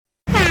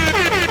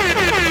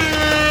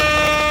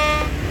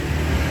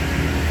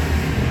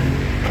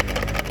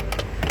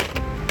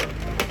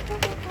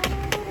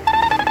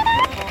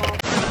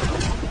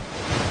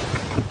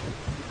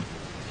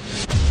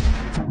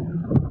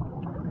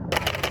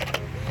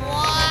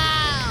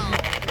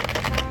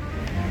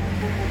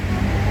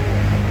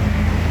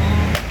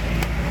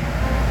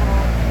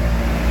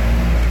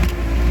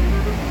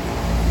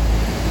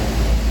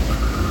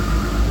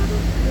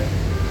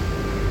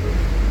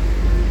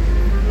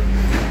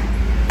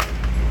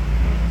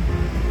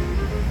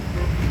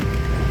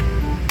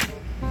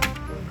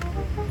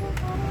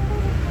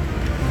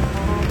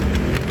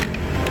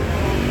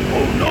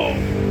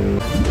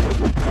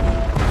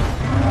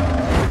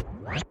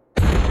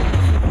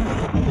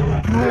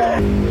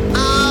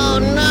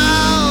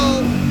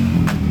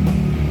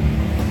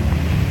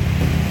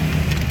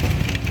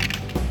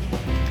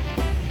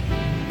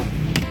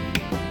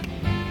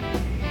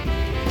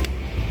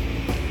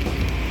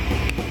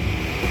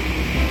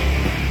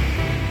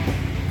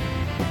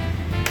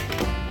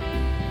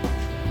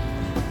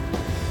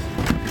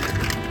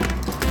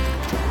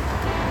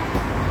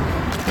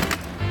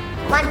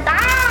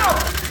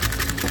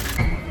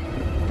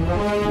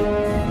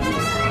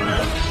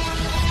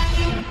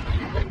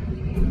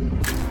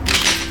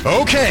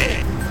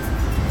Okay.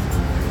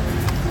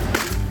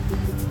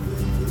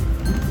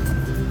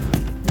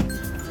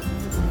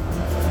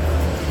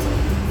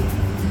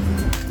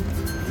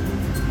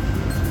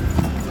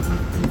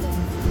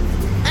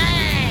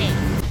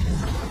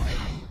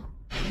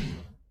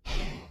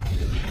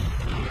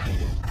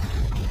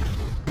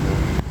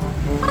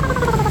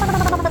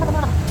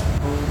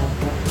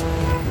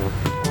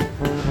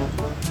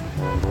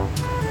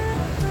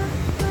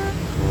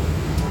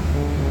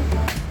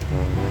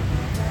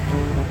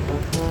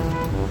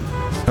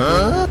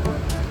 Huh?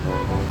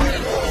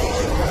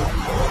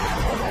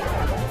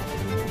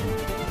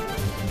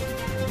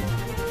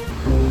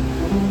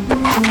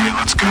 Okay,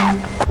 let's go.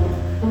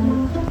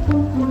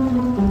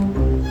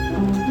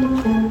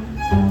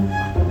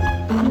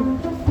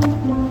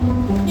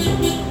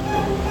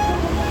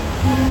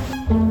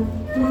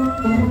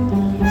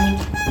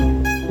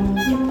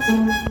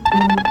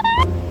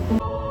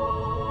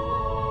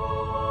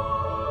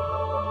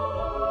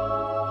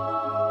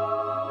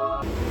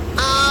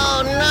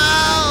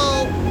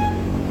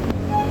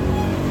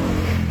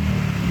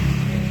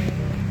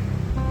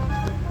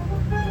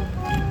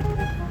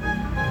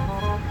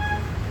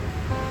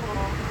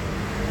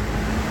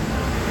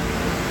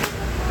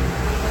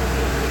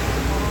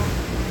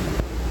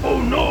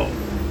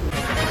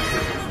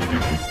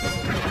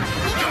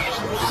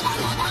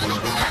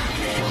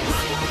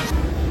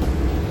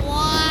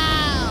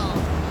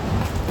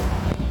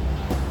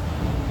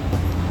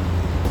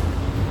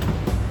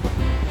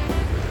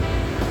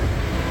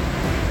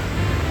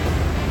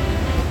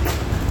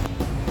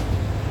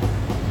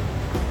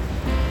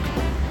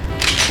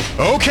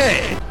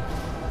 Okay.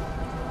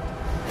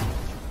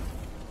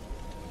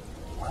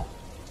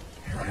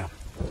 Here I am.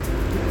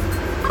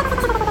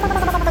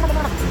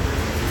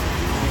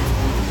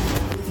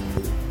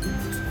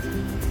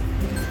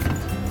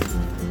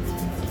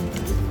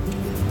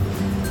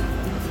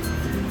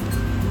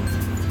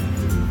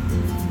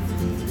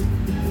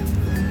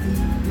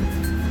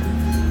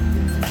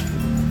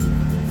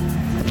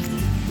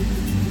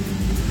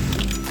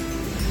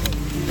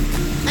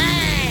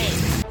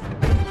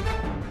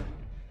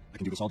 I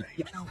can do this all day.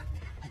 Yeah, I know.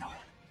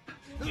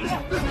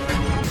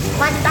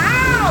 One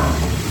down!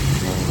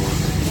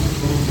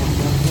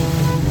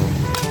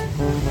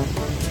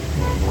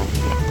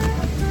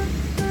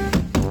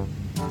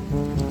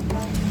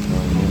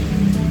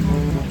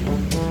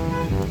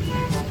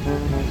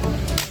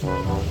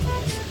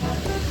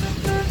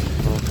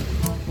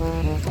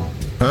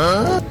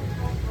 Huh?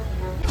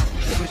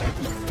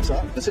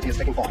 Sir, the city is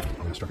taking fire.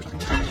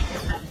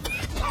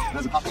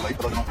 There's a pathway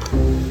for those.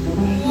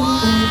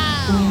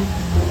 Wow!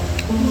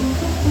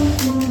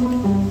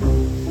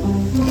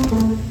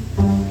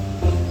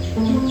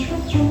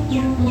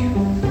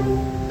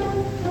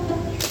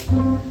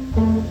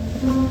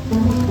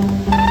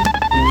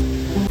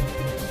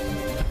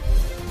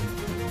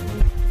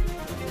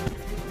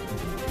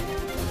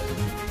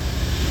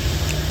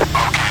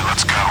 Okay,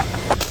 let's go.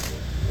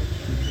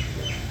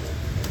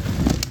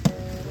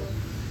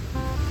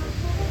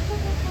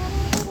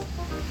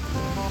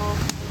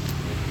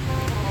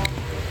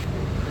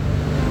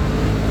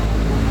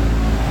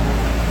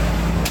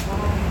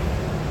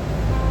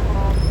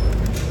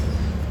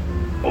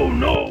 Oh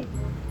no!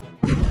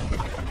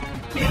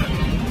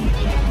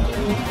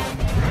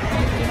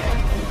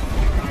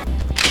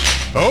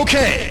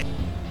 Okay.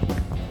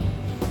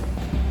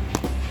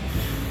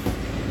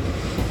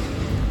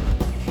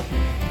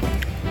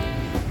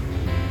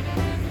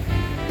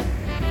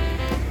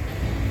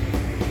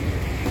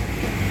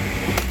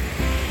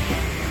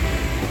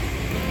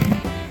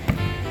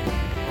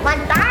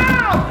 One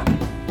down!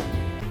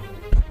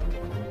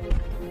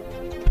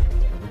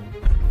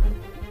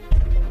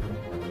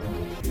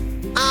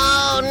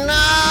 Oh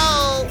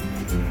no!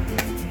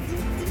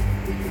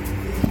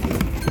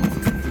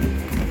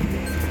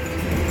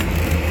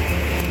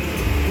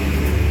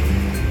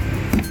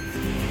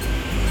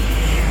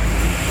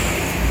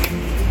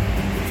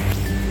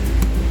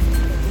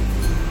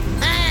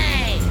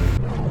 Hey!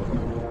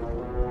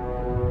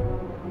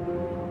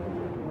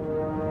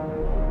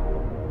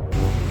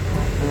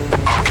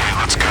 Okay,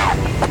 let's go.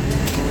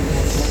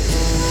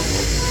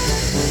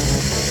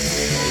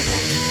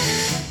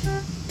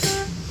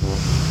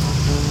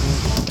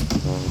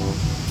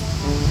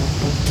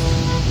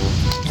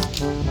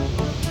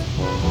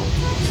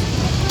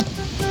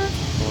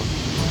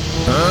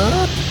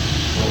 Huh?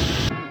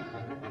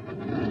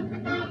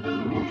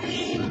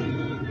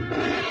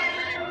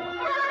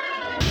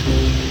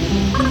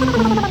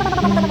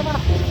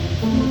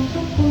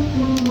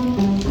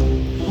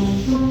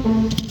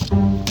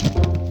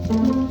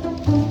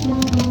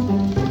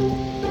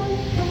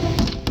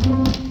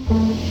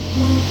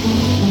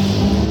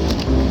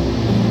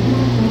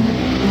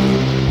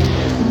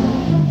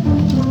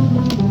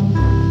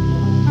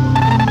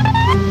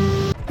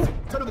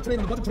 Turn on the train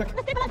on the bottom track.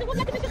 The stabilizer won't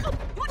let the mission go! You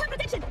won't have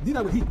protection! Need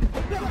I with heat.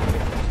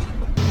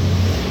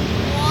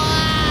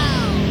 Wow!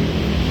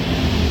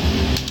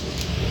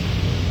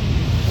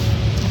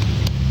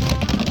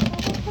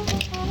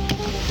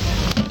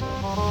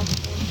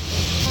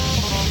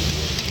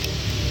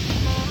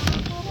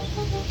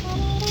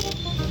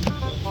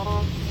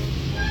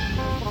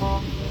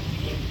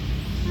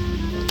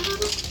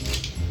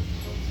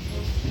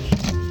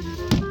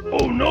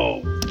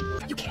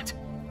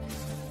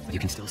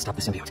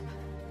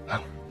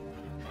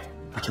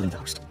 to the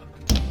toast.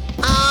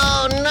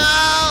 Oh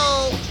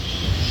no!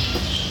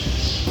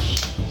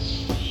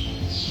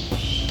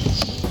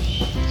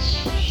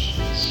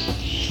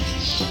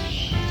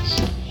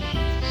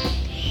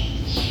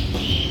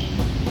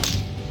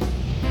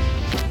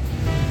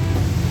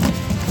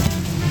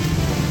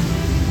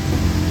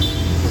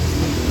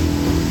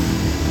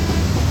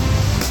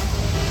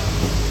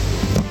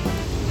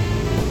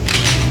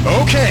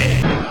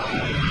 Okay.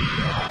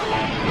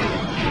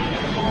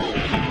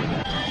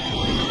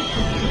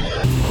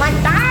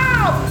 One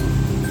down!